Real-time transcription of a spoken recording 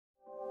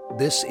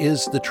This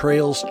is the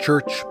Trails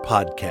Church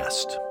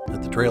podcast.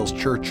 At the Trails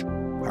Church,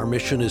 our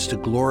mission is to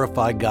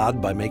glorify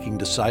God by making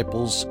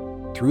disciples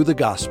through the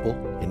gospel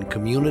in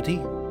community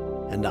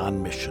and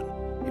on mission.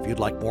 If you'd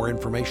like more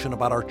information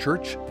about our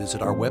church,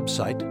 visit our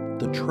website,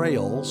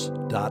 thetrails.org.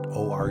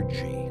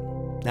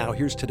 Now,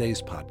 here's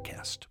today's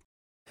podcast.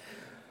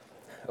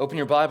 Open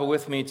your Bible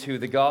with me to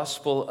the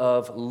Gospel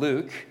of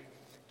Luke,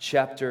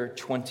 chapter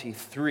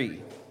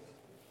 23.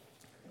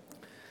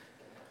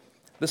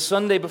 The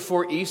Sunday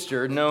before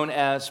Easter, known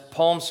as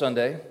Palm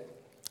Sunday,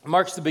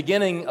 marks the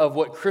beginning of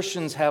what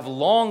Christians have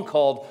long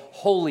called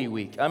Holy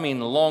Week. I mean,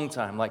 a long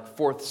time, like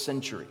 4th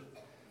century.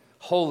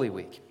 Holy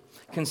Week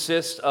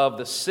consists of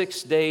the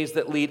 6 days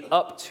that lead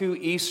up to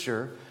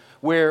Easter,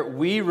 where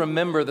we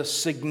remember the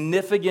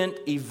significant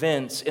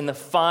events in the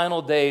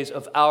final days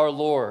of our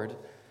Lord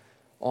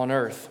on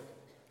earth.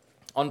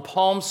 On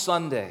Palm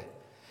Sunday,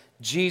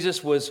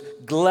 Jesus was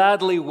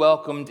gladly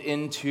welcomed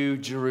into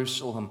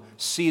Jerusalem,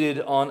 seated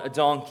on a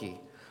donkey.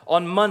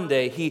 On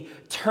Monday, he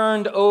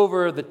turned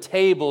over the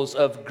tables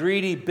of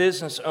greedy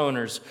business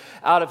owners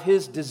out of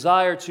his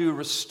desire to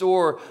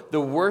restore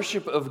the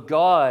worship of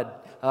God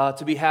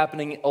to be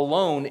happening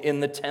alone in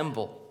the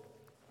temple.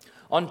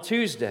 On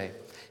Tuesday,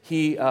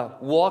 he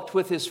walked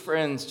with his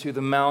friends to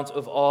the Mount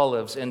of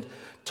Olives and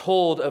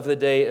told of the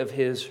day of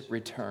his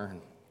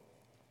return.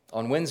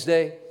 On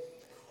Wednesday,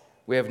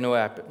 we have no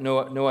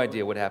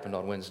idea what happened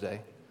on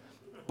Wednesday.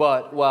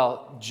 But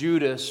while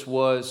Judas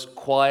was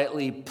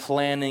quietly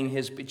planning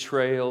his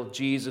betrayal,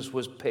 Jesus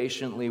was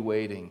patiently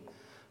waiting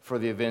for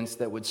the events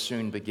that would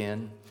soon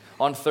begin.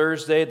 On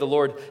Thursday, the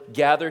Lord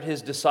gathered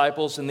his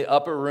disciples in the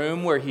upper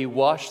room where he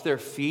washed their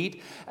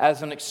feet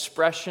as an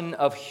expression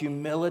of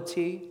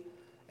humility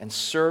and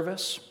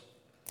service.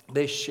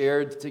 They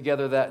shared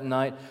together that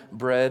night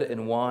bread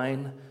and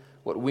wine,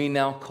 what we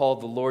now call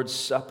the Lord's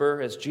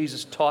Supper, as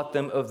Jesus taught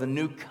them of the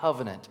new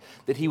covenant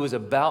that he was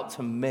about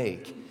to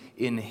make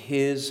in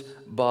his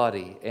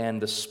body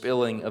and the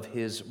spilling of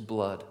his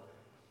blood.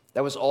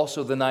 That was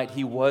also the night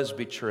he was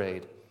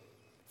betrayed,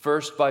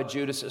 first by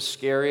Judas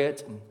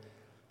Iscariot, and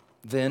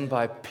then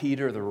by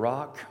Peter the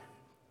Rock.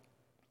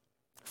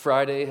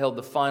 Friday held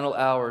the final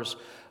hours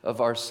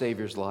of our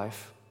Savior's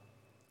life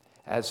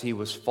as he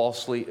was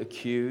falsely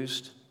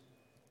accused,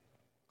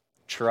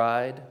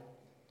 tried,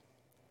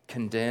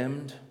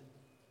 condemned,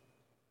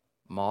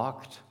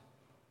 mocked,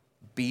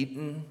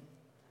 beaten,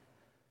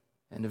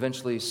 and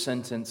eventually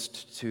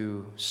sentenced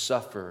to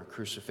suffer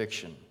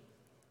crucifixion.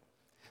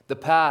 The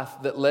path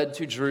that led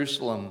to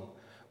Jerusalem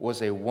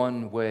was a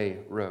one-way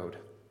road.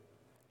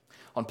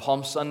 On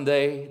Palm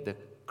Sunday, the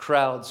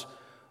crowds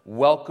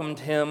welcomed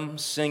him,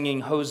 singing,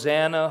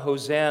 "Hosanna,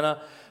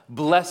 Hosanna,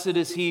 blessed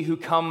is he who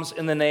comes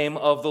in the name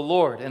of the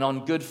Lord." And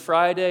on Good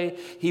Friday,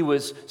 he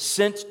was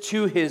sent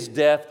to his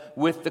death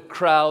with the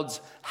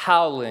crowds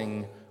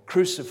howling,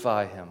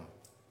 "Crucify him,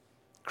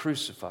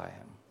 crucify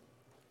him."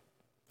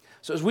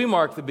 So as we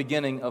mark the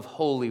beginning of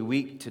Holy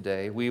Week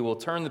today, we will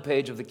turn the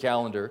page of the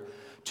calendar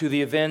to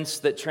the events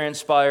that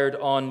transpired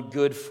on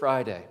Good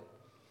Friday.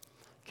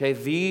 Okay,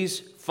 these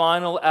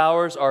final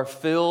hours are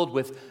filled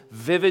with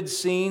vivid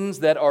scenes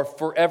that are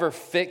forever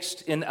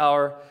fixed in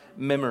our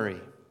memory.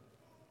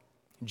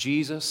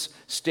 Jesus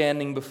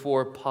standing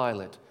before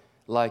Pilate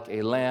like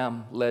a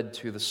lamb led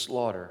to the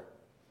slaughter.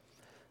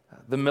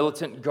 The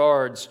militant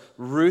guards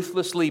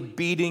ruthlessly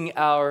beating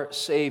our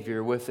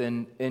Savior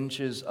within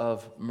inches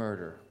of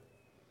murder.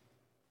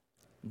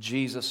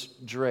 Jesus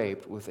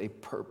draped with a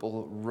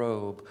purple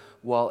robe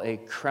while a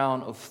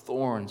crown of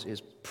thorns is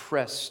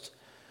pressed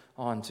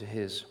onto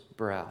his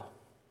brow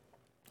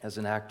as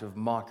an act of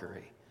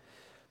mockery.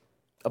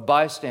 A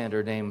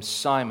bystander named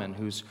Simon,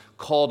 who's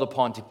called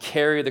upon to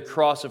carry the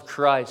cross of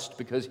Christ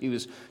because he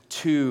was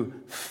too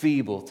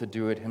feeble to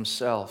do it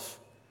himself.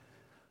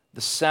 The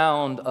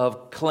sound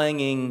of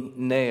clanging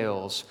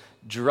nails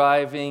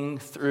driving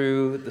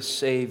through the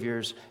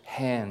Savior's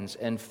hands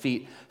and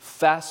feet,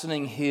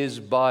 fastening his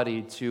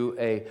body to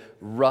a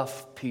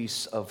rough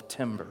piece of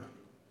timber.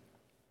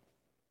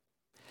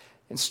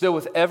 And still,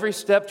 with every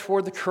step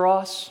toward the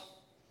cross,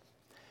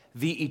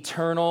 the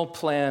eternal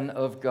plan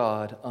of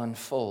God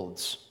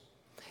unfolds.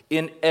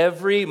 In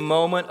every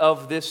moment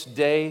of this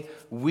day,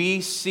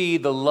 we see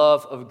the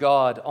love of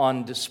God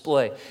on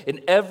display.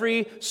 In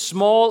every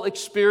small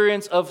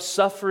experience of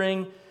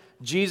suffering,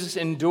 Jesus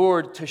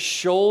endured to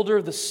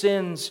shoulder the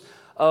sins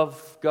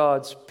of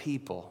God's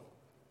people.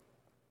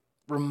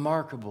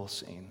 Remarkable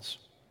scenes.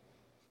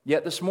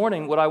 Yet this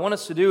morning, what I want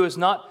us to do is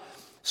not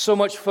so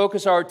much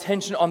focus our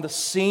attention on the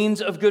scenes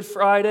of Good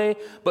Friday,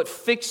 but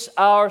fix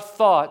our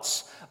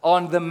thoughts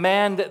on the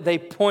man that they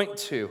point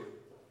to,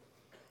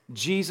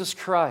 Jesus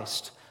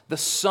Christ, the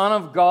Son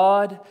of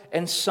God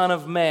and Son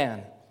of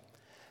Man,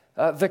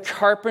 the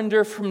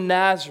carpenter from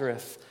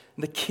Nazareth,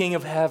 the King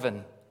of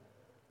heaven,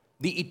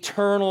 the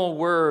eternal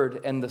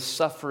Word and the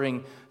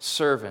suffering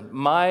servant.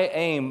 My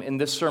aim in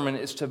this sermon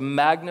is to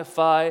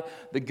magnify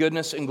the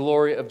goodness and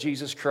glory of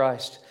Jesus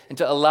Christ and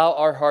to allow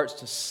our hearts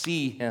to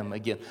see Him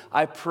again.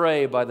 I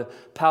pray by the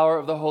power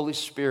of the Holy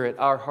Spirit,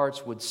 our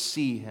hearts would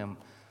see Him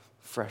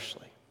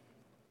freshly.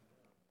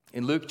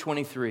 In Luke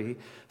 23,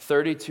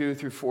 32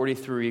 through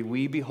 43,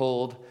 we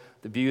behold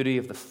the beauty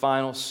of the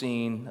final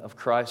scene of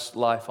Christ's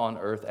life on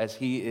earth as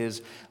he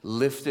is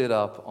lifted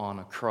up on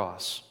a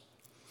cross.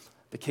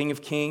 The King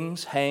of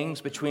Kings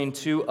hangs between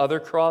two other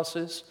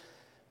crosses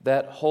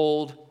that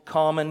hold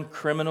common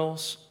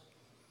criminals,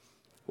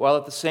 while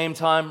at the same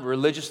time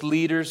religious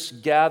leaders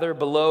gather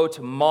below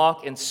to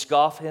mock and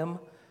scoff him.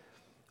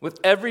 With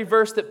every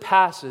verse that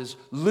passes,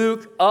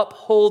 Luke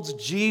upholds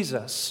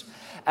Jesus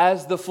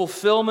as the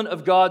fulfillment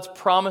of God's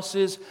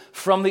promises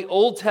from the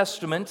Old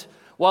Testament,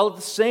 while at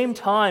the same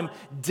time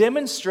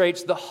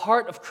demonstrates the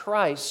heart of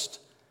Christ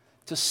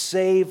to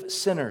save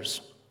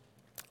sinners.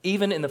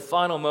 Even in the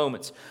final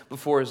moments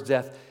before his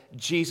death,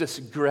 Jesus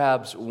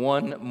grabs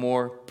one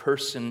more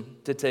person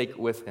to take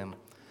with him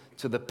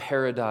to the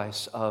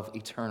paradise of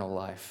eternal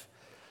life.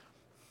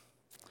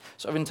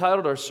 So I've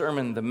entitled our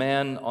sermon, "The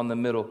Man on the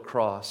Middle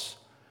Cross,"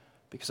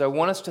 because I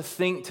want us to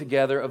think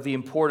together of the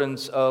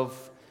importance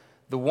of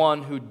the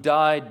one who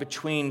died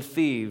between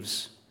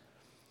thieves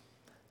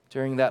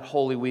during that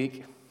Holy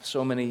Week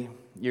so many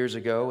years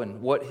ago,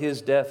 and what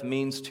his death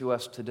means to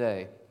us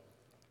today.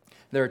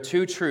 There are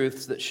two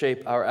truths that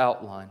shape our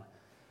outline.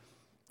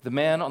 The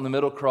man on the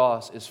middle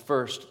cross is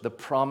first the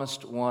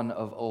promised one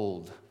of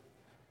old,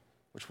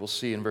 which we'll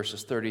see in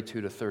verses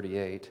 32 to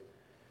 38.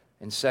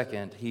 And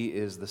second, he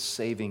is the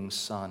saving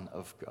Son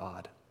of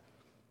God,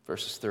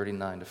 verses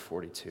 39 to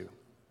 42.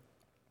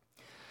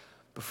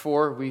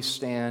 Before we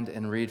stand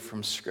and read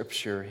from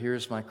Scripture,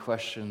 here's my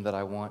question that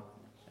I want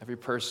every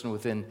person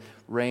within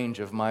range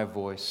of my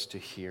voice to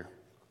hear.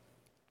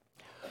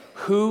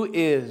 Who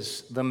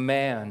is the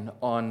man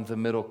on the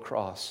middle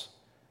cross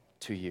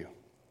to you?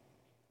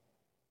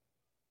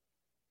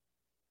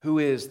 Who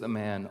is the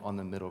man on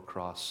the middle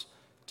cross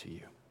to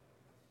you?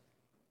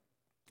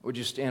 Would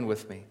you stand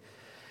with me?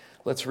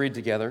 Let's read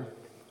together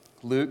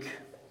Luke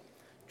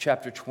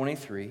chapter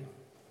 23,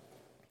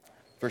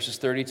 verses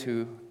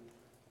 32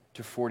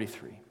 to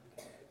 43.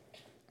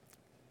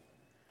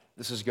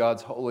 This is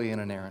God's holy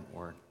and inerrant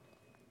word.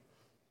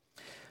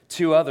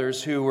 Two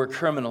others who were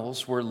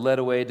criminals were led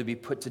away to be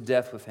put to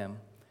death with him.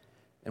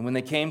 And when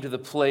they came to the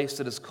place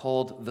that is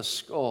called the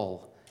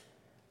Skull,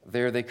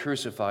 there they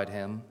crucified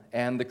him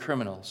and the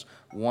criminals,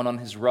 one on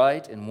his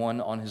right and one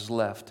on his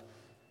left.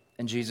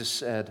 And Jesus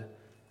said,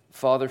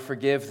 "Father,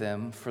 forgive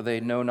them, for they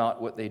know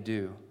not what they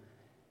do."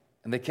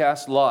 And they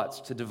cast lots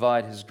to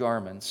divide his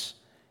garments,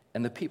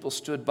 and the people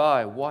stood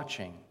by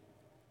watching.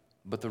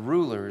 But the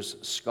rulers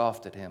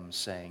scoffed at him,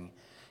 saying,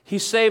 "He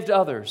saved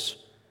others.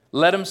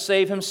 Let him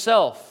save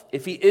himself,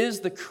 if he is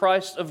the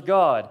Christ of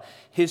God,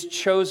 his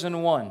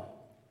chosen one."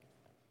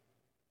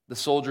 The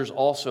soldiers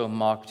also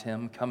mocked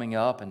him, coming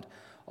up and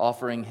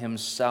offering him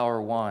sour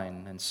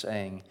wine, and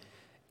saying,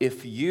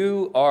 "If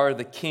you are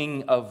the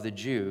King of the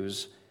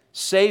Jews,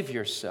 save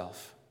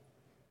yourself."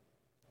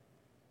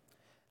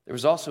 There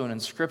was also an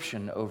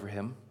inscription over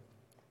him,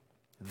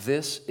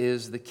 "This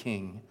is the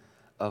King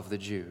of the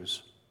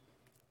Jews."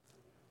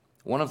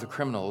 One of the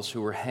criminals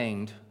who were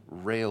hanged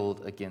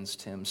railed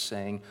against him,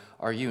 saying,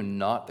 "Are you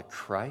not the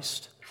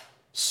Christ?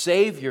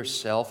 Save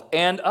yourself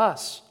and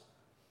us."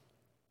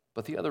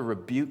 But the other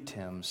rebuked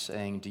him,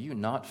 saying, "Do you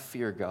not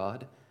fear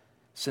God,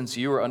 since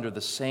you are under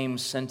the same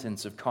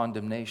sentence of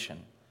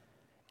condemnation?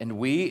 And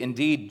we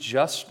indeed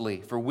justly,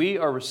 for we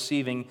are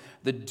receiving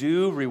the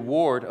due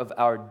reward of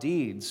our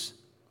deeds.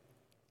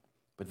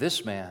 But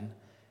this man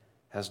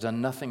has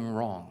done nothing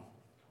wrong."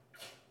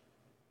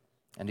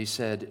 And he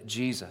said,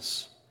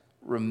 "Jesus,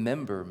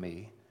 remember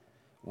me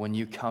when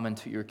you come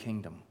into your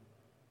kingdom."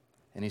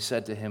 And he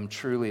said to him,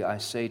 "Truly I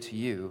say to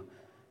you,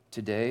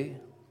 today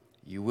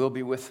you will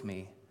be with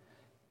me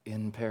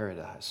in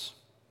paradise."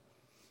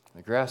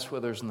 The grass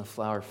withers and the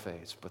flower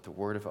fades, but the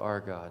word of our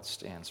God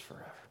stands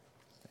forever.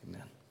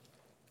 Amen.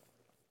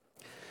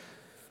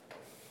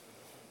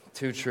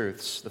 Two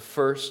truths. The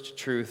first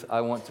truth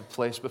I want to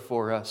place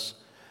before us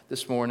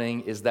this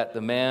morning is that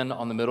the man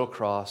on the middle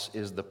cross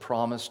is the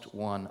promised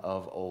one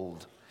of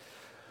old.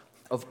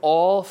 Of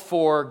all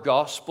four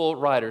gospel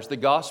writers, the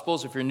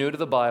Gospels, if you're new to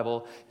the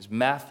Bible, is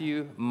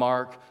Matthew,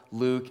 Mark,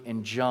 Luke,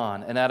 and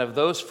John. And out of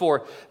those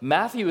four,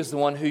 Matthew is the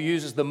one who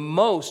uses the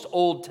most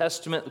Old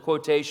Testament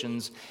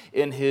quotations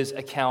in his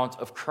account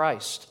of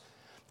Christ.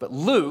 But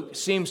Luke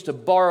seems to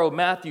borrow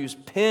Matthew's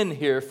pen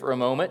here for a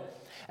moment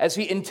as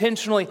he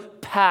intentionally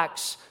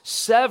packs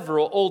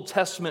several Old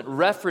Testament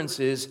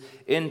references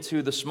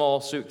into the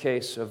small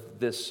suitcase of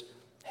this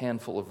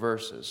handful of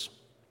verses.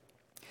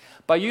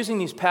 By using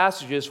these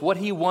passages, what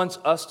he wants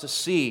us to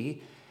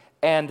see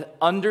and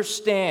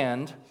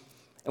understand,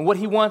 and what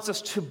he wants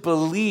us to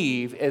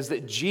believe, is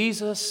that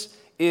Jesus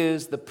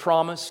is the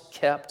promise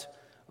kept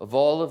of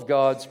all of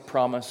God's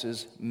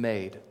promises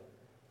made.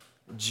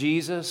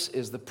 Jesus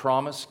is the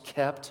promise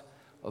kept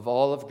of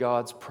all of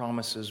God's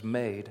promises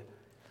made.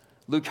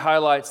 Luke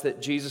highlights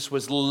that Jesus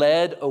was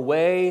led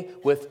away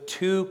with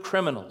two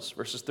criminals,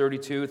 verses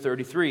 32 and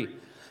 33.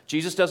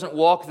 Jesus doesn't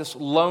walk this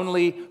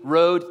lonely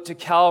road to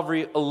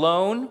Calvary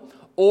alone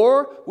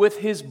or with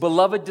his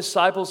beloved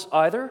disciples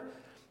either.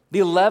 The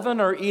 11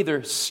 are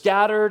either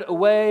scattered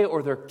away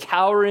or they're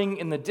cowering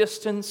in the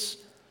distance.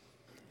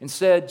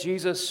 Instead,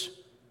 Jesus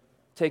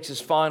takes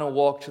his final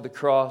walk to the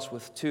cross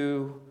with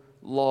two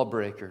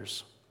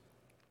lawbreakers,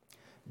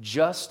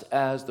 just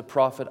as the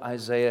prophet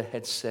Isaiah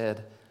had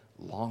said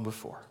long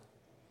before.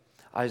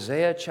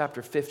 Isaiah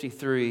chapter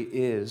 53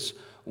 is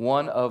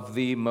one of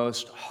the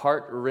most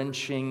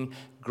heart-wrenching,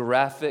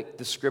 graphic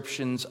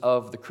descriptions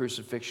of the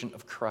crucifixion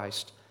of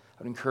Christ.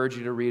 I would encourage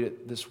you to read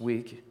it this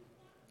week.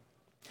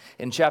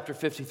 In chapter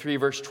 53,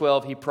 verse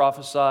 12, he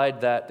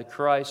prophesied that the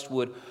Christ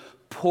would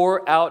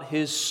pour out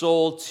his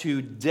soul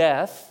to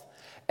death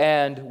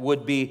and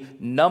would be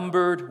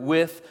numbered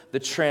with the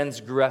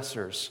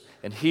transgressors.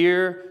 And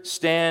here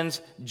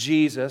stands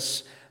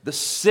Jesus, the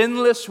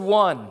sinless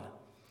one,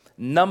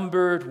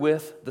 numbered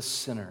with the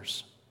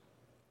sinners,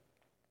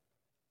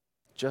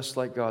 just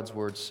like God's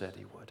word said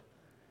he would.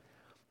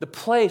 The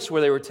place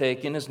where they were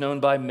taken is known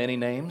by many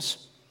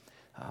names.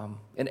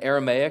 In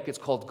Aramaic, it's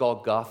called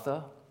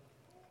Golgotha.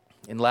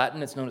 In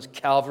Latin, it's known as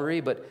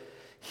Calvary, but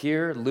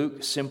here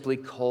Luke simply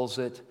calls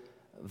it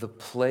the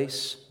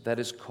place that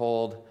is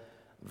called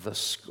the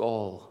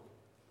skull.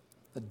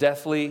 The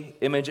deathly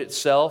image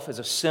itself is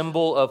a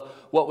symbol of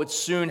what would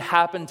soon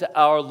happen to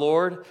our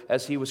Lord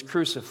as he was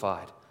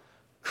crucified.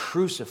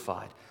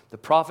 Crucified. The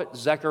prophet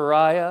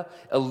Zechariah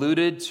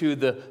alluded to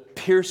the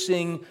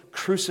piercing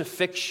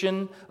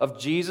crucifixion of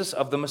Jesus,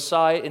 of the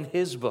Messiah, in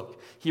his book.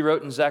 He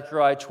wrote in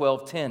Zechariah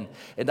 12:10,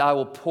 "And I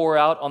will pour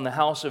out on the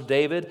house of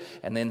David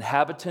and the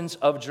inhabitants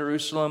of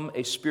Jerusalem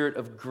a spirit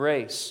of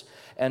grace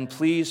and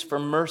pleas for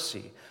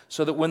mercy,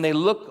 so that when they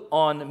look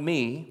on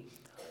me,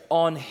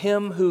 on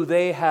him who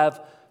they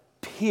have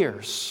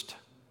pierced,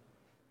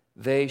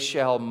 they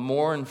shall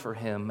mourn for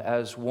him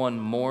as one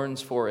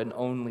mourns for an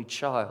only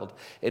child,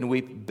 and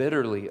weep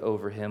bitterly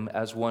over him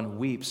as one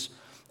weeps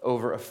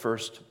over a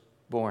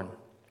firstborn."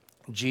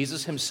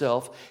 Jesus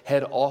himself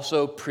had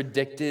also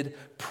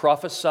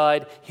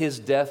prophesied his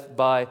death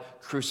by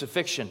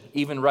crucifixion,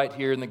 even right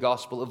here in the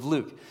Gospel of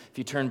Luke. If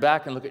you turn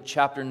back and look at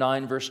chapter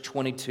 9, verse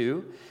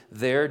 22,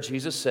 there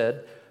Jesus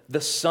said, "The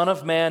Son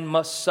of Man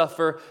must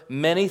suffer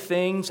many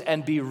things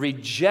and be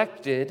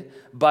rejected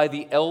by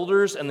the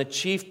elders and the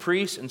chief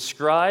priests and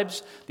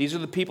scribes." These are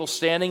the people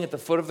standing at the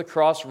foot of the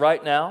cross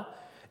right now.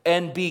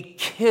 "And be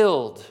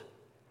killed.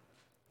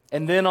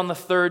 And then on the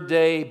third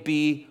day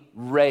be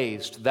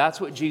raised."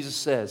 That's what Jesus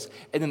says.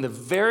 And then the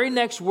very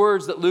next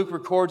words that Luke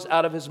records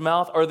out of his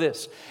mouth are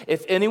this: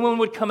 "If anyone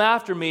would come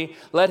after me,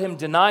 let him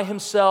deny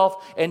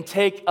himself and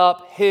take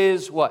up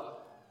his"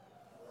 what?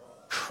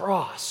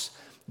 Cross.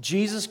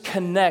 Jesus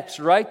connects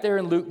right there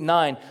in Luke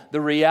 9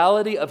 the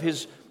reality of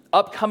his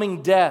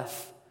upcoming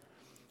death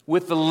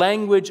with the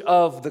language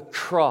of the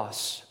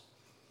cross.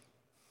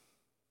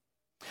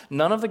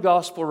 None of the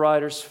gospel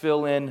writers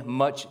fill in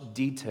much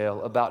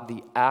detail about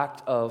the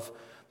act of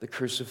the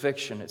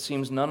crucifixion. It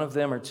seems none of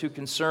them are too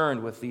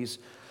concerned with these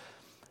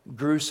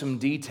gruesome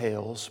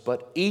details,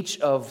 but each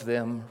of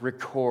them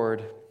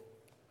record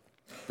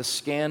the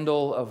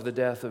scandal of the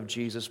death of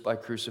Jesus by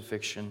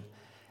crucifixion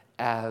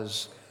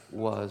as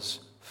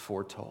was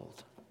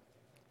foretold.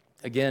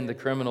 Again, the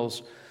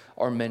criminals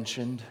are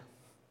mentioned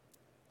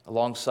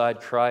alongside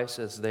Christ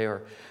as they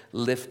are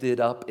lifted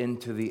up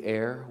into the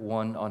air,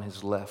 one on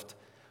his left,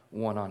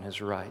 one on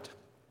his right.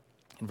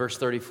 In verse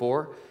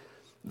 34,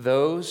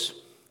 those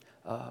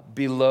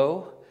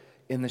below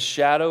in the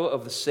shadow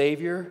of the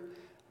Savior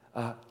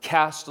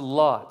cast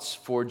lots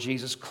for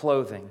Jesus'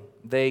 clothing.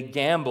 They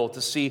gamble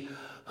to see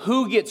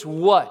who gets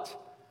what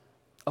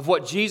of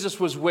what Jesus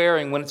was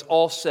wearing when it's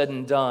all said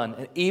and done.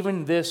 And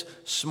even this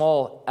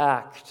small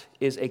act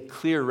is a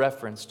clear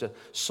reference to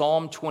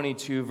Psalm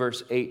 22,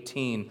 verse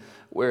 18,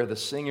 where the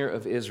singer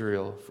of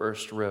Israel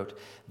first wrote,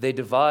 "They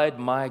divide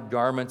my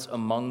garments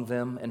among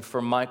them, and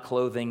for my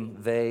clothing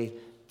they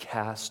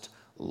cast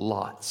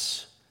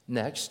lots."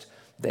 Next,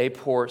 they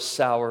pour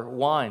sour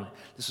wine.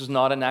 This was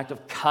not an act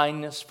of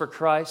kindness for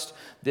Christ.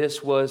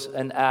 This was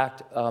an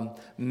act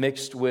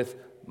mixed with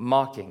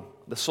mocking.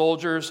 The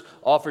soldiers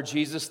offered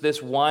Jesus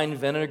this wine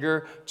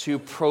vinegar to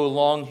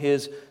prolong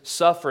his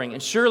suffering.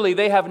 And surely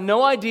they have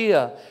no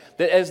idea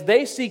that as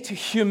they seek to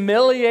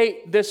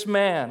humiliate this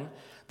man,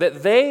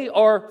 that they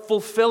are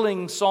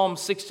fulfilling Psalm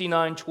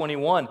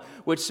 69:21,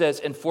 which says,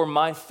 "And for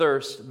my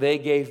thirst they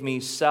gave me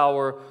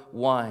sour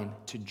wine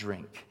to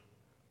drink."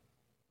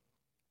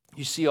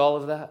 You see all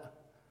of that?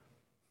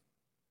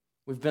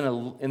 We've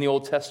been in the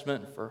Old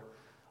Testament for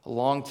a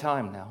long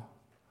time now.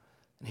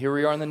 And here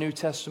we are in the New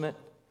Testament,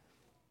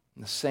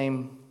 and the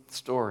same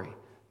story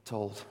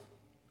told.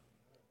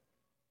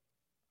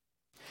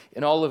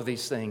 In all of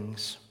these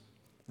things,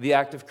 the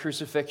act of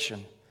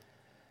crucifixion,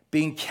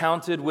 being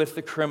counted with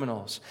the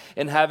criminals,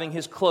 and having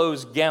his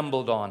clothes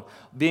gambled on,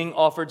 being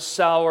offered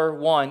sour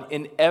wine,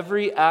 in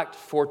every act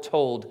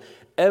foretold,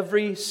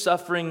 every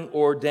suffering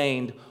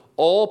ordained,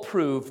 all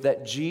prove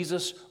that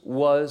Jesus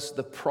was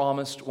the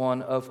promised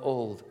one of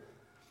old.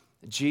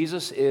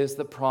 Jesus is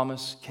the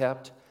promise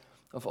kept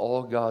of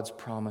all God's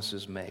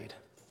promises made.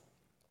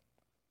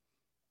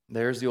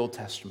 There's the Old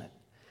Testament.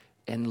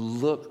 And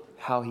look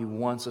how he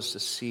wants us to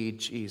see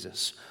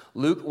Jesus.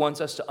 Luke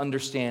wants us to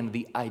understand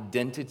the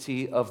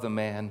identity of the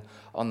man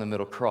on the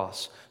middle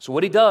cross. So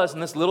what he does in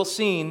this little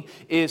scene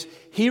is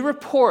he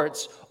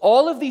reports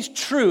all of these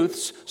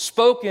truths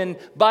spoken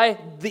by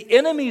the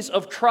enemies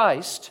of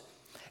Christ,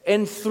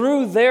 and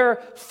through their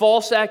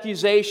false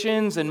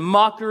accusations and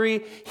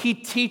mockery, he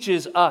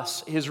teaches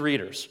us, his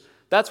readers.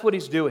 That's what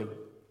he's doing.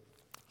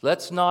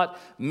 Let's not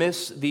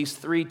miss these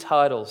three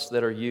titles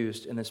that are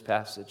used in this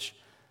passage.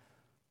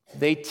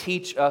 They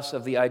teach us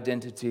of the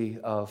identity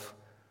of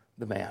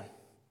the man.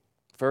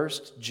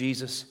 First,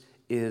 Jesus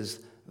is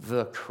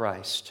the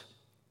Christ.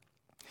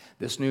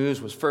 This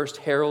news was first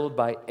heralded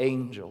by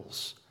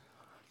angels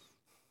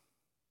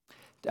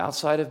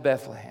outside of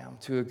Bethlehem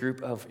to a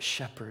group of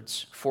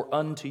shepherds. For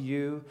unto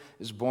you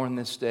is born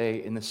this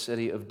day in the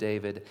city of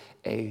David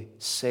a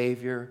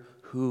Savior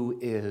who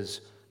is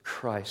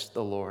Christ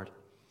the Lord.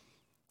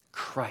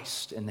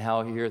 Christ. And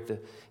now here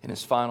in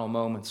his final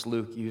moments,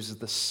 Luke uses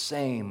the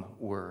same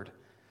word.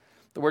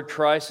 The word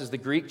Christ is the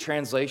Greek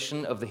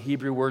translation of the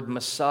Hebrew word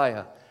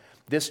Messiah.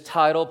 This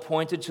title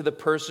pointed to the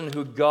person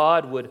who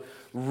God would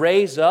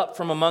raise up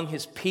from among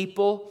his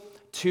people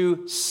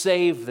to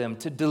save them,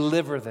 to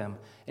deliver them,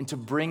 and to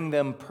bring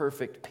them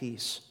perfect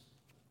peace.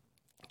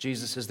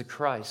 Jesus is the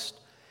Christ.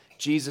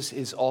 Jesus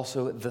is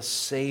also the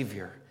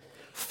Savior.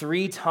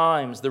 3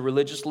 times the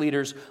religious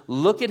leaders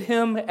look at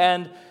him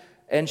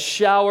and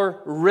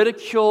shower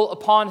ridicule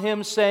upon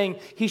him, saying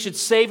he should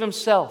save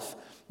himself.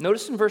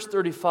 Notice in verse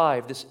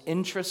 35 this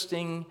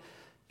interesting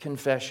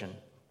confession.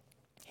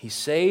 He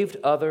saved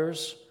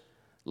others,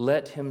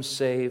 let him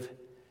save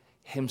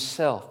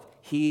himself.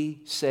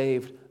 He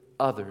saved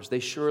others. They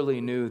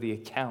surely knew the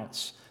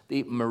accounts,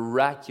 the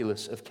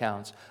miraculous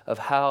accounts of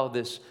how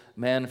this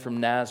man from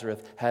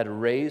Nazareth had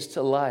raised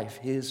to life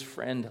his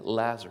friend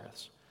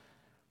Lazarus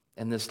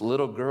and this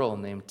little girl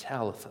named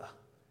Talitha,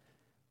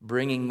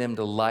 bringing them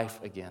to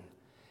life again.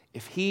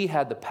 If he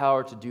had the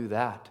power to do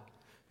that,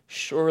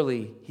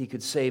 surely he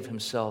could save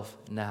himself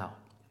now.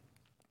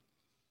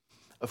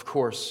 Of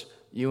course,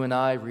 you and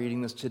I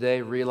reading this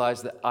today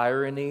realize the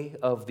irony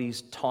of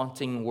these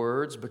taunting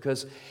words,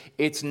 because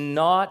it's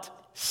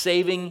not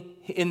saving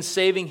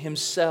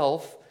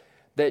himself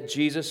that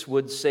Jesus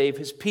would save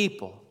his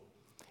people.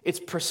 It's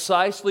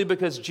precisely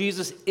because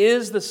Jesus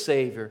is the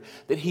Savior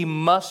that he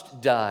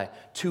must die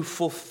to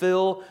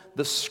fulfill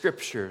the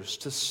Scriptures,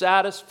 to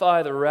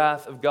satisfy the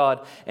wrath of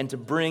God, and to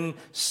bring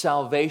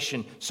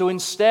salvation. So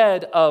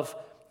instead of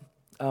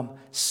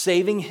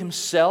saving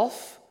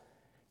himself,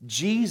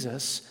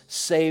 Jesus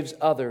saves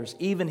others.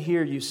 Even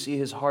here you see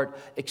his heart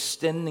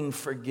extending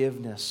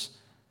forgiveness.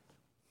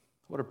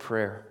 What a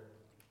prayer.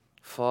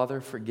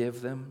 Father,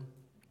 forgive them,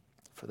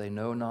 for they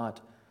know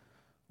not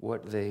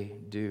what they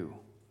do.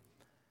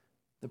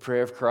 The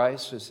prayer of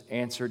Christ is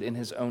answered in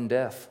his own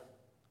death,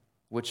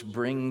 which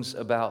brings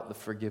about the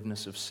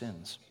forgiveness of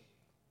sins.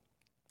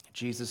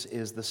 Jesus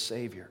is the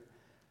Savior,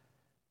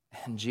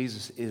 and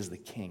Jesus is the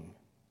King.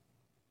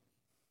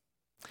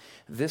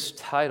 This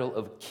title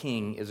of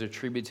King is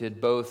attributed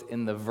both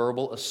in the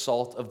verbal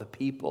assault of the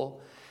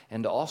people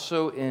and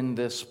also in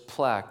this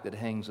plaque that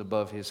hangs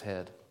above his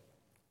head.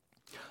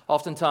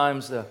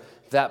 Oftentimes,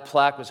 that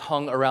plaque was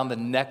hung around the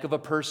neck of a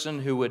person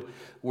who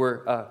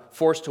were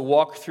forced to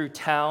walk through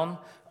town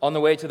on the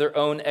way to their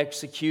own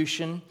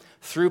execution,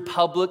 through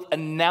public,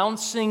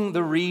 announcing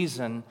the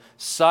reason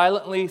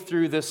silently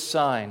through this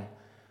sign,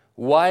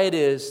 why it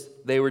is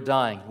they were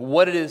dying,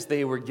 what it is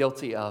they were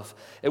guilty of.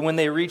 And when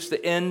they reached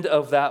the end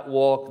of that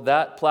walk,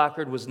 that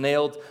placard was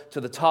nailed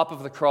to the top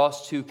of the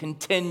cross to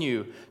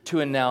continue to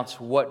announce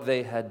what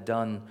they had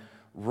done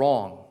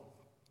wrong.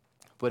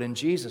 But in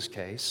Jesus'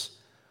 case,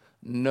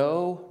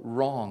 no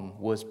wrong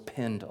was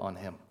pinned on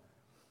him.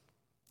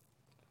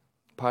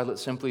 Pilate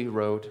simply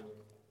wrote,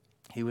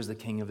 he was the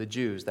King of the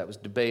Jews. That was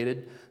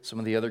debated. Some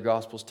of the other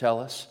Gospels tell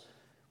us,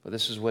 but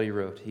this is what he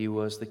wrote. He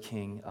was the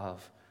King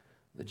of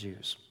the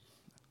Jews.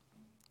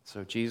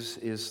 So Jesus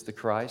is the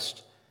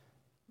Christ.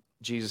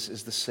 Jesus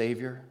is the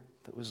Savior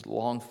that was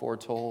long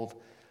foretold.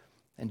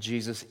 And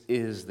Jesus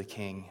is the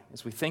King.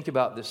 As we think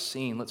about this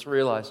scene, let's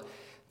realize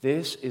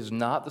this is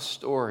not the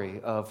story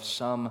of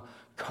some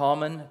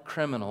common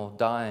criminal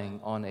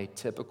dying on a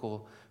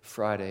typical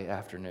Friday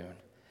afternoon.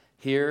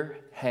 Here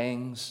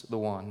hangs the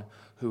one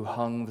who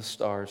hung the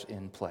stars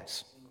in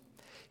place.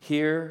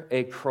 Here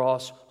a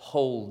cross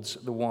holds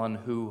the one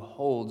who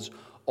holds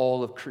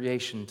all of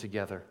creation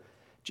together.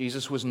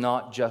 Jesus was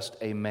not just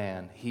a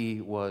man.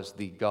 He was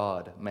the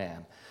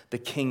God-man, the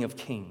King of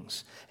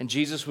Kings. And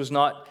Jesus was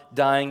not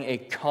dying a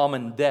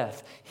common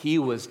death. He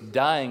was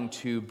dying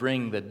to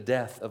bring the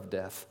death of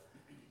death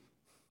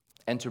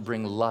and to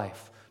bring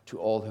life to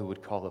all who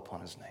would call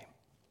upon his name.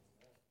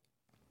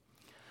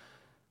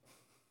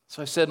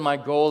 So I said my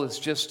goal is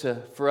just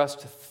for us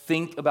to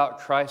think about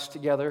Christ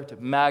together, to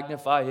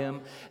magnify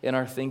him in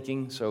our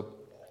thinking. So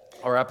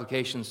our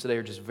applications today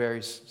are just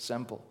very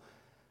simple.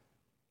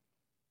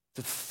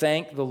 To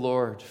thank the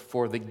Lord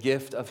for the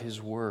gift of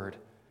his word.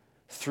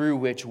 through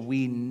which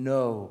we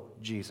know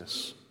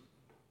Jesus.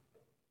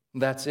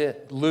 That's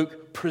it.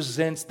 Luke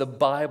presents the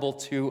Bible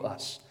to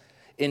us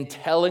in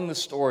telling the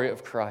story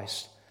of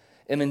Christ.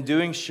 And in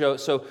doing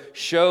so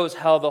shows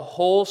how the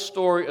whole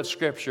story of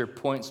Scripture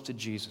points to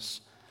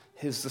Jesus.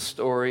 His the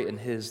story and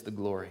His the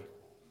glory.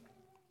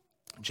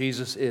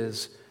 Jesus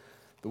is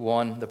the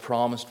one, the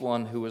promised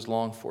one who was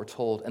long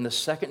foretold. And the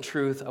second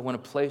truth I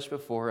want to place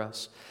before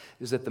us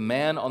is that the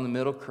man on the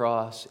middle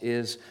cross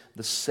is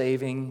the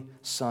saving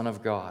Son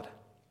of God.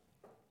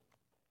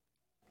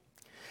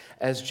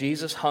 As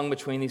Jesus hung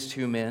between these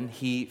two men,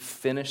 He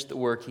finished the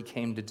work He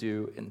came to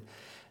do. And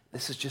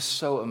this is just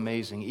so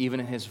amazing. Even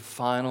in His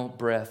final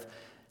breath,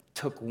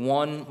 took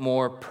one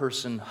more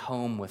person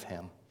home with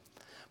Him.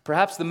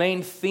 Perhaps the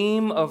main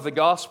theme of the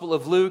Gospel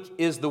of Luke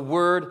is the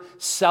word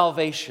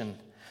salvation.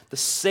 The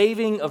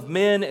saving of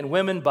men and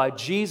women by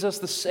Jesus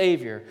the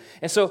Savior.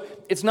 And so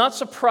it's not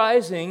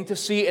surprising to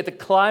see at the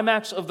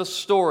climax of the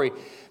story,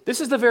 this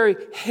is the very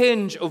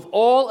hinge of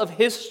all of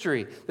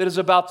history that is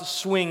about to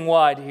swing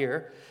wide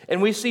here.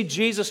 And we see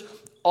Jesus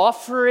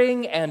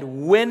offering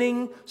and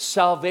winning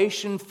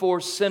salvation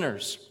for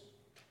sinners.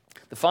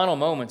 The final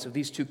moments of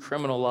these two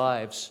criminals'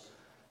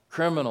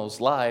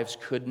 lives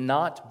could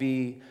not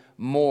be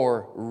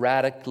more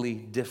radically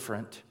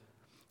different.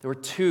 There were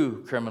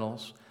two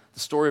criminals. The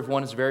story of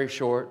one is very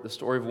short. The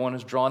story of one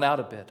is drawn out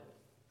a bit.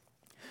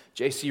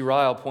 J.C.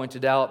 Ryle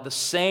pointed out, the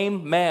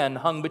same man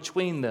hung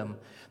between them,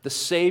 the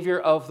Savior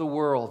of the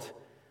world.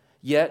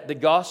 Yet the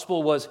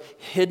gospel was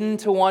hidden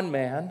to one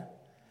man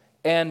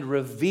and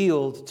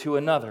revealed to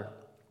another.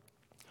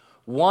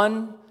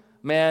 One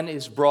man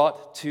is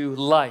brought to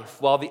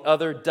life while the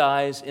other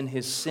dies in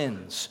his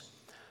sins.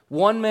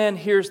 One man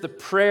hears the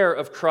prayer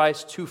of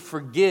Christ to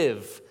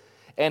forgive,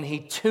 and he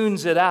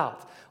tunes it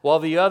out, while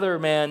the other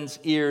man's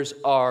ears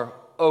are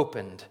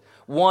opened.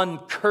 One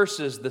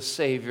curses the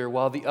Savior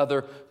while the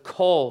other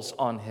calls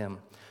on Him.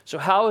 So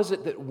how is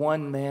it that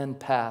one man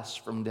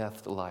passed from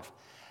death to life?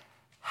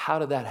 How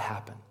did that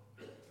happen?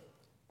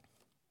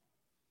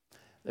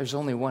 There's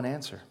only one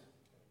answer.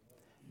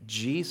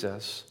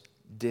 Jesus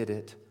did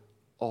it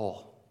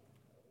all.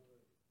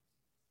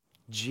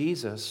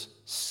 Jesus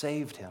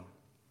saved him.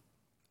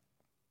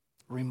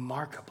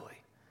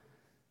 Remarkably.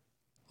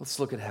 Let's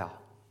look at how.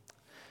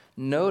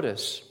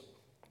 Notice,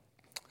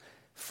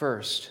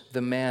 first,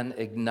 the man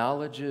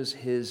acknowledges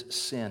his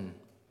sin.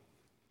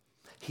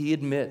 He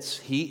admits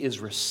he is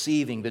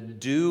receiving the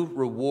due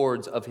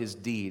rewards of his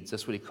deeds.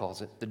 That's what he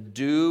calls it. The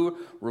due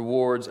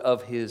rewards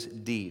of his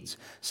deeds.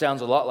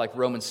 Sounds a lot like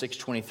Romans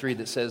 6:23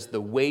 that says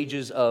the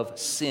wages of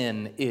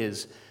sin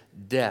is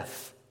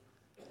death.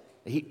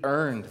 He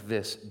earned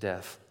this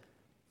death.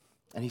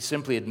 And he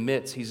simply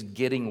admits he's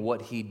getting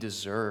what he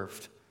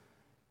deserved.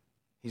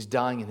 He's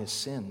dying in his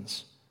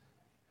sins.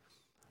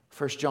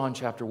 1 John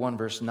chapter 1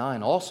 verse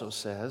 9 also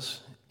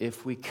says,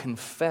 if we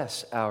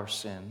confess our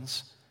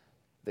sins,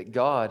 that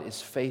God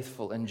is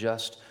faithful and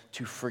just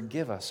to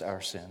forgive us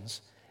our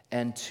sins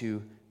and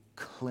to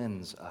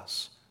cleanse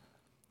us,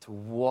 to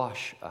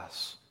wash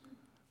us,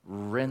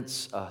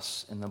 rinse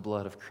us in the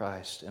blood of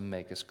Christ and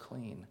make us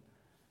clean.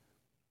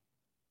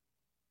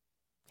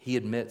 He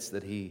admits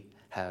that he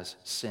has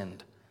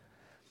sinned.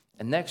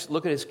 And next,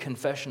 look at his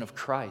confession of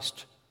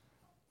Christ.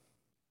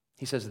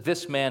 He says,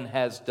 this man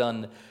has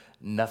done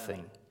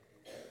nothing.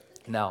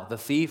 Now, the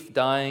thief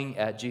dying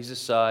at Jesus'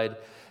 side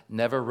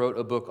never wrote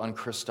a book on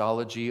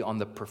Christology, on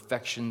the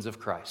perfections of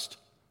Christ.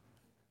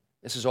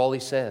 This is all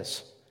he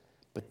says.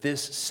 But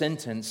this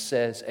sentence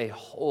says a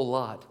whole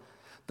lot.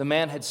 The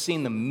man had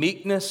seen the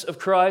meekness of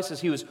Christ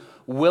as he was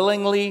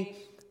willingly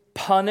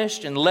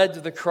punished and led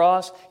to the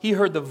cross. He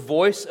heard the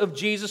voice of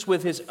Jesus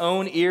with his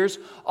own ears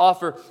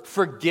offer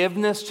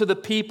forgiveness to the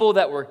people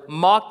that were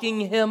mocking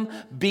him,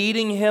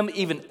 beating him,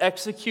 even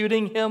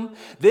executing him.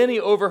 Then he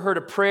overheard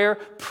a prayer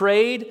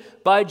prayed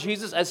by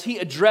Jesus as he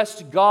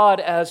addressed God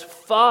as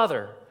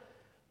Father.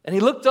 And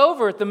he looked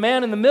over at the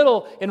man in the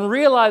middle and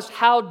realized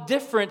how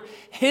different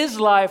his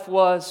life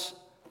was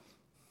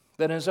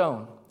than his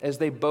own as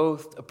they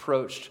both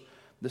approached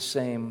the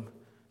same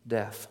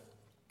death.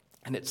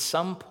 And at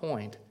some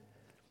point,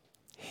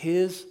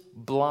 his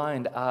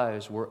blind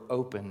eyes were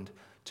opened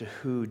to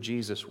who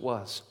Jesus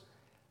was.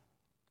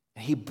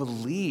 He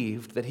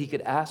believed that he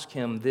could ask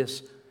him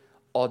this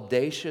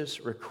audacious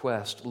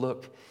request.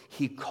 Look,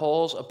 he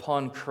calls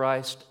upon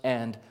Christ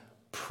and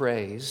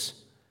prays,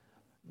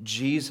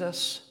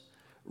 Jesus,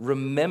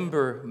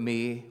 remember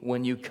me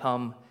when you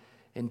come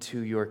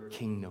into your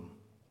kingdom.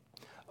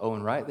 Oh,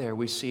 and right there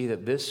we see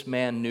that this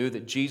man knew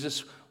that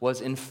Jesus was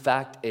in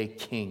fact a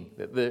king,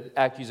 that the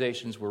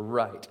accusations were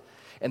right,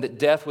 and that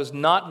death was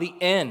not the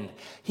end.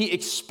 He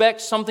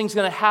expects something's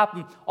going to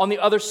happen on the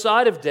other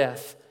side of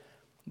death,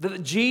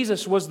 that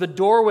Jesus was the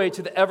doorway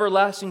to the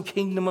everlasting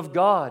kingdom of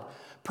God.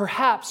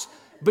 Perhaps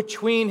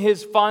between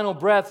his final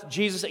breath,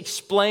 Jesus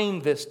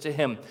explained this to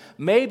him.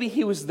 Maybe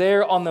he was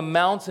there on the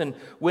mountain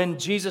when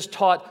Jesus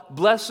taught,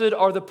 "Blessed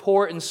are the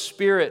poor in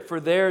spirit, for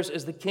theirs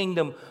is the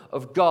kingdom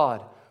of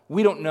God."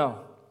 We don't know.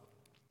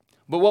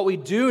 But what we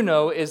do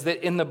know is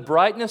that in the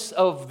brightness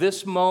of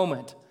this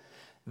moment,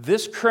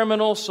 this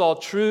criminal saw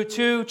two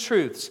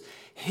truths: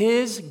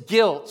 his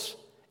guilt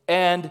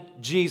and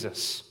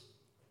Jesus.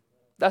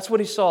 That's what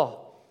he saw.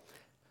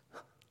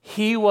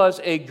 He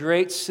was a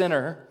great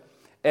sinner,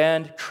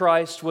 and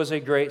Christ was a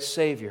great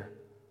Savior.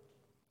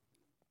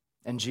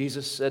 And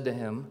Jesus said to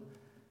him,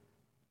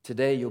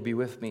 "Today you'll be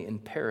with me in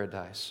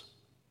paradise."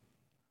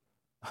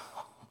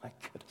 Oh my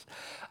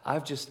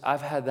goodness.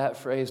 I've had that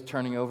phrase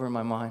turning over in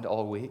my mind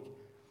all week.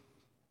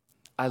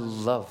 I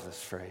love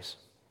this phrase.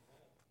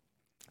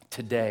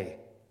 Today.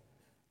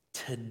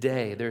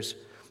 There's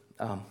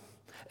an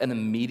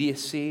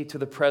immediacy to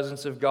the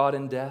presence of God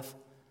in death.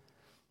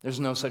 There's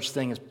no such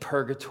thing as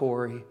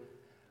purgatory.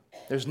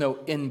 There's no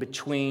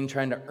in-between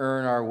trying to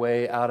earn our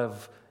way out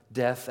of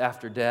death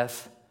after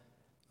death.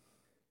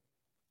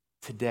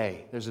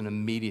 Today, there's an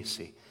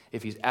immediacy.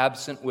 If he's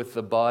absent with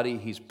the body,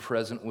 he's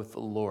present with the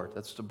Lord.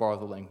 That's to borrow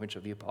the language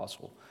of the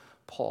Apostle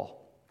Paul.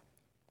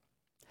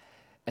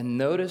 And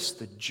notice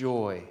the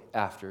joy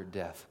after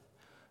death.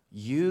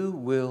 You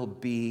will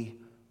be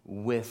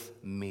with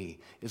me.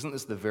 Isn't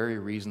this the very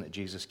reason that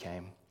Jesus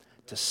came?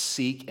 To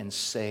seek and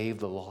save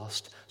the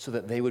lost so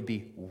that they would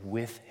be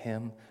with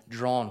him,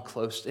 drawn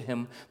close to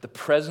him. The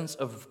presence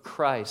of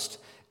Christ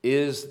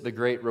is the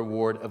great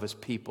reward of his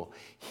people.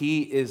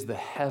 He is the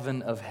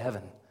heaven of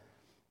heaven.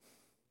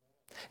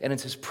 And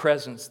it's his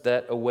presence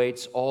that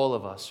awaits all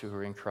of us who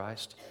are in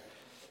Christ.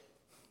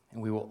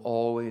 And we will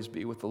always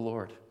be with the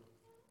Lord.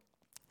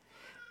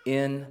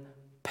 In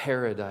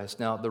paradise.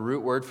 Now, the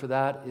root word for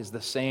that is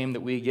the same that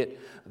we get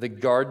the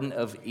Garden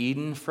of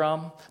Eden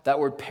from. That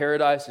word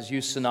paradise is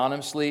used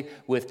synonymously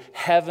with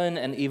heaven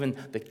and even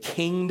the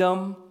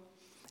kingdom.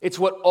 It's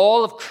what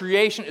all of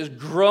creation is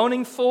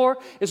groaning for.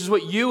 This is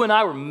what you and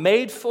I were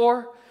made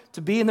for,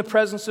 to be in the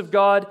presence of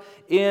God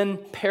in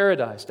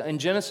paradise. In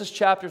Genesis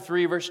chapter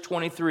 3, verse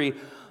 23,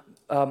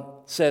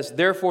 says,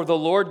 "Therefore the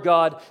Lord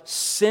God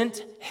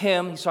sent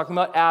him," he's talking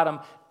about Adam,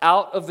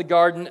 "out of the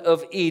Garden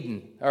of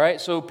Eden." All right,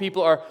 so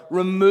people are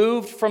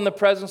removed from the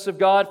presence of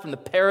God, from the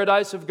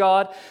paradise of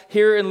God.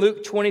 Here in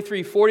Luke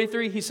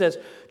 23:43, he says,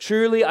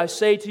 "Truly I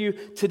say to you,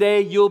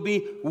 today you'll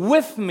be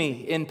with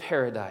me in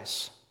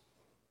paradise."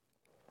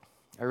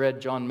 I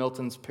read John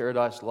Milton's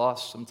Paradise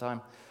Lost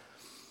sometime,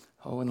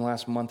 in the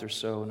last month or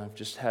so, and I've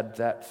just had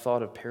that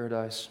thought of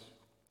paradise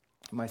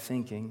in my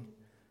thinking.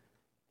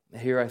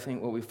 Here I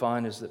think what we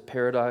find is that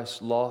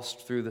paradise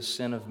lost through the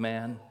sin of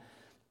man,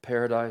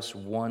 paradise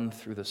won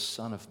through the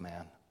Son of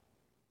Man.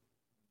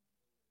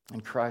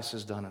 And Christ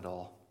has done it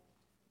all.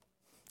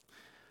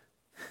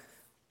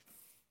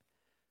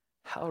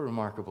 How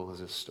remarkable is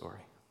this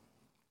story?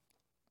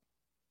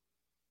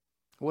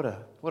 What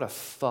a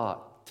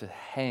thought to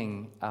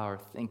hang our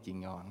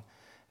thinking on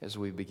as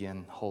we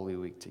begin Holy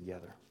Week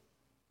together.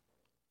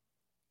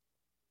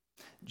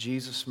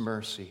 Jesus'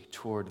 mercy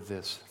toward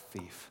this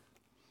thief.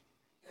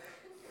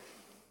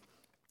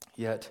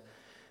 Yet,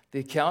 the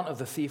account of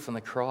the thief on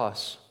the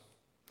cross,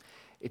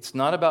 it's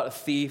not about a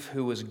thief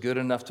who was good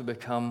enough to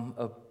become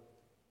a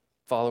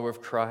follower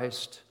of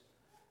Christ.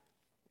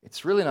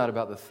 It's really not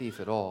about the thief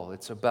at all.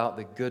 It's about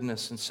the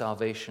goodness and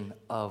salvation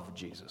of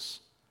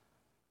Jesus.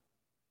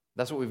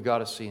 That's what we've got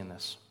to see in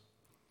this.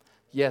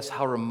 Yes,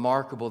 how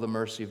remarkable the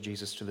mercy of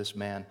Jesus to this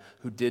man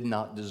who did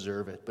not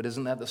deserve it. But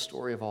isn't that the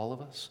story of all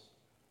of us?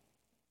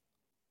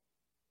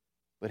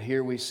 But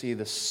here we see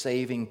the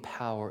saving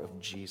power of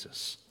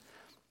Jesus.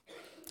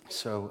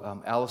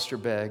 So Alistair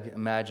Begg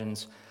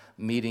imagines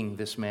meeting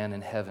this man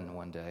in heaven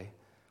one day.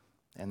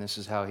 And this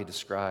is how he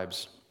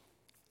describes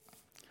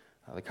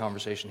the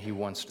conversation he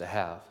wants to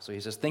have. So he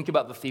says, think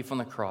about the thief on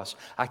the cross.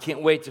 I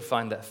can't wait to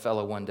find that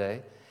fellow one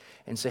day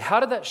and say, how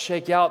did that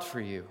shake out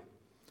for you?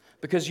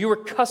 Because you were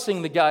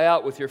cussing the guy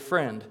out with your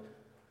friend.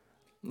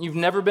 You've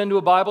never been to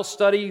a Bible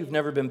study. You've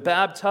never been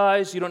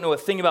baptized. You don't know a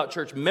thing about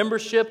church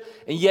membership.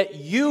 And yet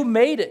you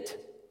made it.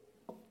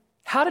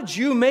 How did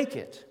you make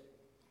it?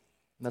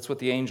 And that's what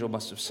the angel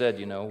must have said,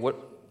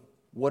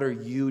 What are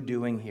you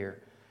doing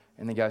here?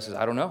 And the guy says,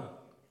 I don't know.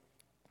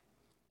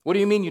 What do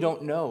you mean you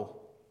don't know?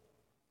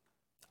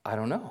 I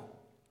don't know.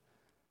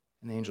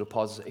 And the angel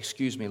pauses,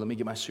 excuse me, let me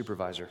get my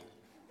supervisor.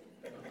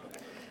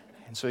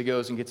 And so he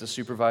goes and gets a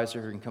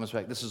supervisor and comes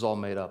back. This is all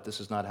made up. This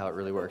is not how it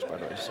really works, by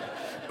the way.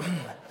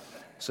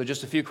 So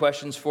just a few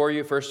questions for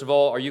you. First of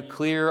all, are you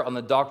clear on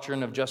the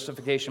doctrine of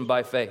justification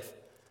by faith?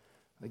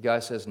 The guy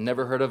says,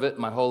 never heard of it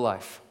my whole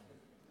life.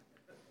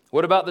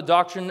 What about the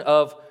doctrine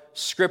of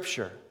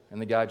Scripture?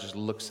 And the guy just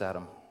looks at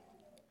him.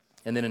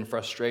 And then in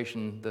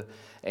frustration, the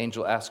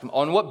angel asks him,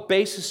 on what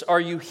basis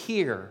are you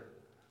here?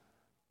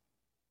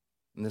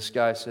 And this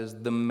guy says,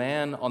 the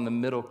man on the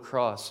middle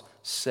cross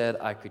said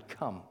I could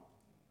come.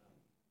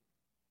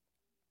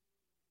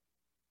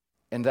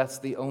 And that's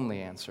the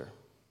only answer.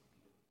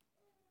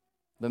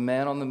 The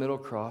man on the middle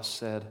cross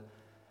said,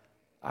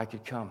 I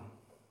could come.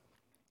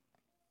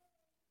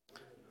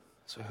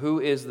 So who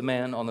is the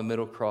man on the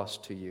middle cross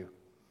to you?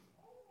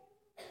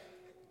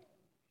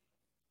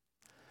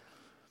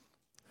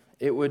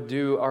 It would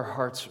do our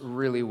hearts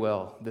really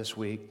well this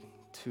week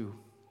to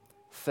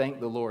thank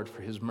the Lord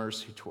for his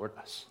mercy toward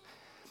us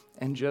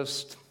and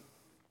just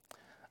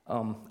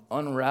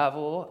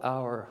unravel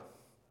our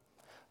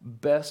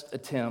best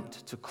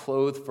attempt to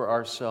clothe for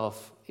ourselves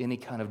any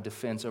kind of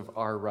defense of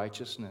our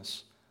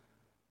righteousness,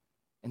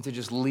 and to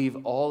just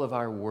leave all of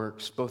our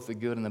works, both the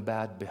good and the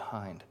bad,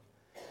 behind,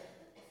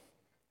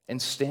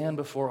 and stand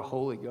before a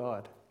holy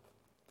God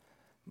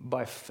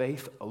by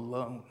faith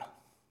alone,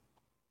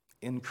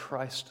 in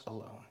Christ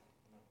alone.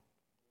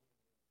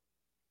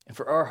 And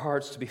for our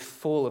hearts to be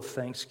full of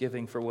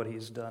thanksgiving for what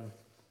he's done.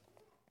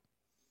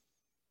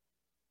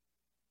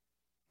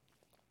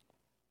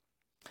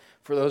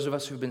 For those of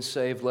us who've been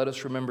saved, let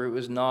us remember it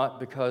was not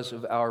because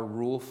of our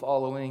rule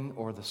following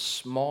or the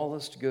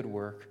smallest good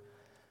work,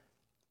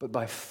 but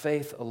by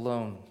faith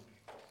alone,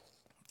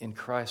 in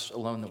Christ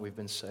alone, that we've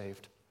been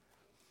saved.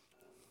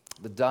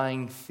 The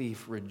dying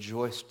thief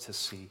rejoiced to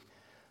see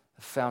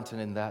the fountain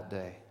in that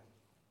day.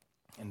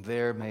 And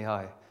there may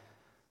I,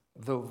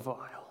 though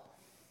vile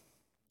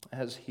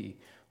as he,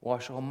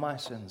 wash all my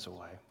sins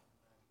away.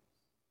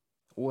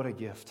 What a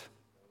gift.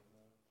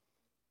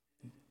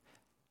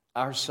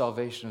 Our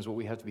salvation is what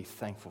we have to be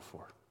thankful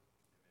for.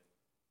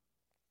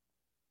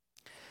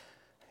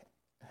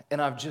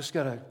 And I've just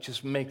got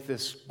to make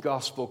this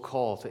gospel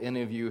call to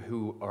any of you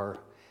who are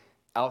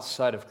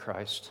outside of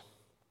Christ.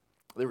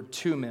 There were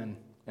two men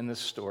in this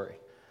story.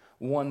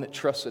 One that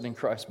trusted in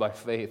Christ by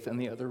faith, and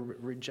the other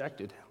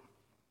rejected him.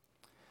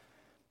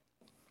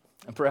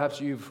 And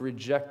perhaps you've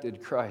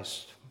rejected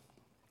Christ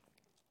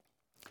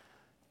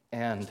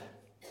and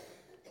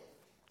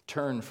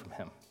turned from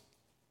him.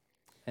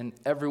 And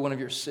every one of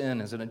your sin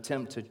is an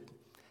attempt to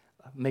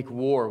make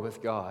war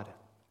with God.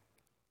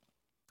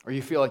 Or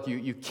you feel like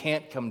you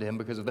can't come to him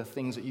because of the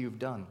things that you've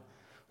done.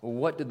 Well,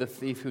 what did the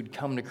thief who'd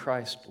come to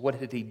Christ, what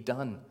had he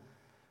done?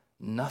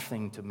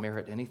 Nothing to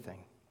merit anything.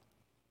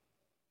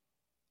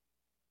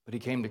 But he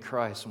came to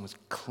Christ and was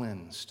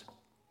cleansed.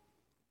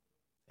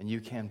 And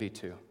you can be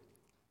too.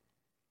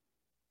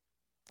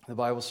 The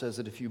Bible says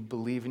that if you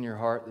believe in your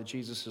heart that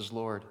Jesus is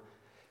Lord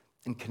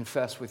and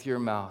confess with your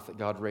mouth that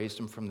God raised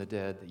him from the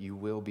dead, that you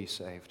will be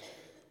saved.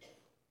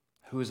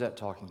 Who is that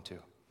talking to?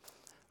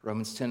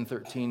 Romans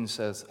 10:13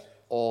 says,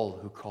 all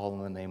who call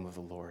on the name of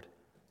the Lord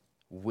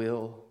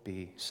will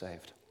be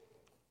saved.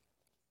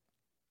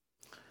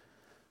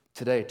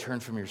 Today, turn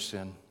from your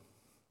sin.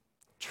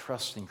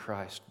 Trust in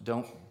Christ.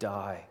 Don't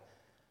die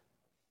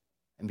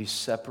and be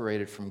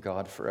separated from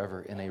God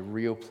forever in a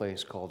real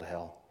place called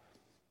hell.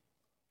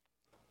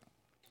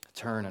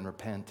 Turn and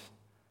repent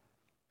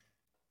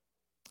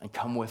and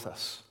come with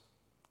us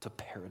to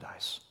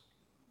paradise,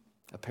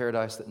 a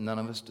paradise that none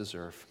of us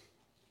deserve,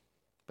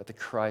 but that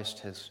Christ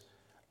has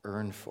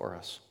earned for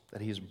us,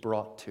 that he has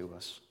brought to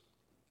us.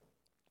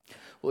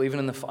 Well, even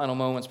in the final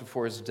moments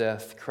before his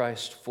death,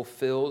 Christ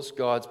fulfills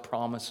God's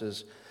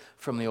promises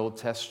from the Old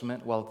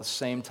Testament, while at the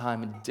same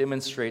time it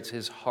demonstrates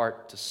his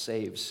heart to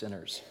save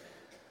sinners.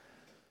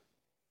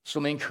 So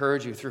let me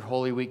encourage you through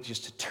Holy Week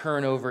just to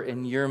turn over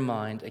in your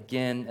mind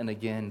again and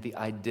again the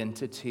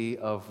identity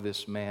of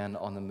this man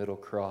on the middle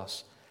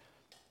cross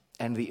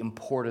and the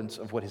importance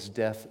of what his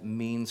death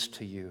means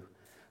to you.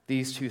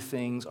 These two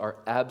things are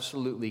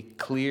absolutely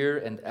clear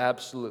and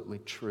absolutely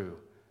true.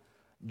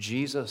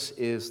 Jesus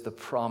is the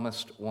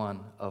promised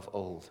one of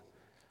old,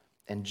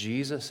 and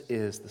Jesus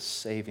is the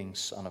saving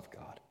Son of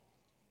God.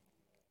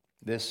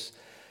 This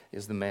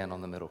is the man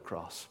on the middle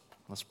cross.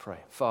 Let's pray.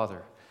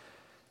 Father,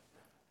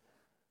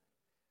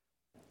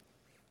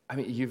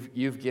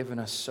 you've given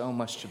us so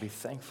much to be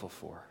thankful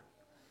for.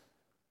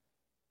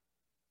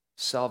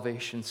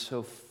 Salvation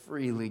so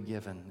freely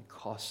given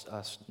cost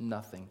us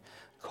nothing,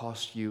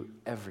 cost you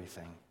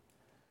everything.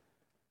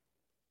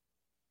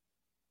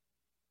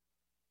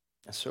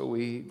 And so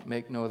we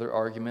make no other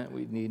argument,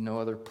 we need no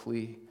other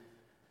plea.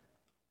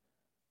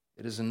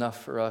 It is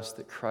enough for us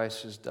that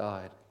Christ has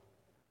died.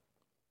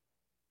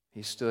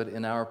 He stood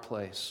in our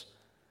place,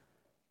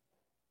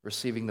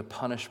 receiving the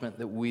punishment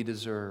that we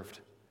deserved.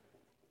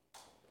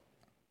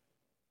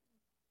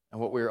 And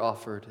what we are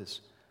offered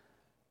is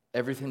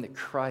everything that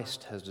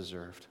Christ has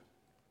deserved: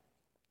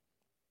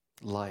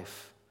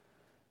 life,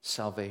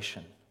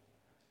 salvation,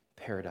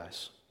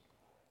 paradise.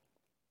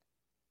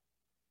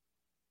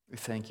 We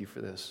thank you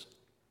for this.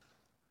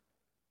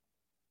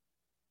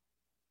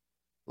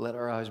 Let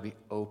our eyes be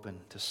open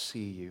to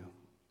see you,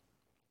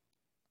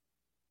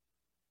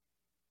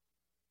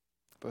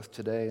 both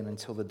today and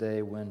until the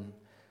day when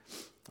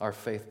our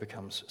faith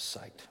becomes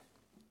sight.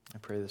 I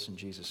pray this in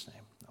Jesus'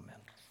 name. Amen.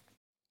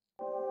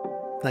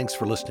 Thanks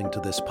for listening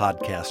to this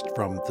podcast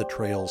from The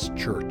Trails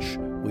Church.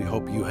 We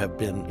hope you have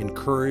been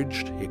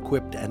encouraged,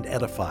 equipped, and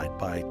edified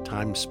by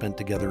time spent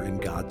together in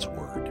God's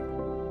Word.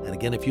 And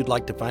again, if you'd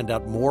like to find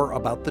out more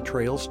about The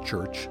Trails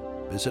Church,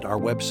 visit our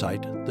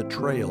website,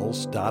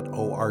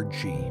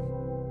 thetrails.org.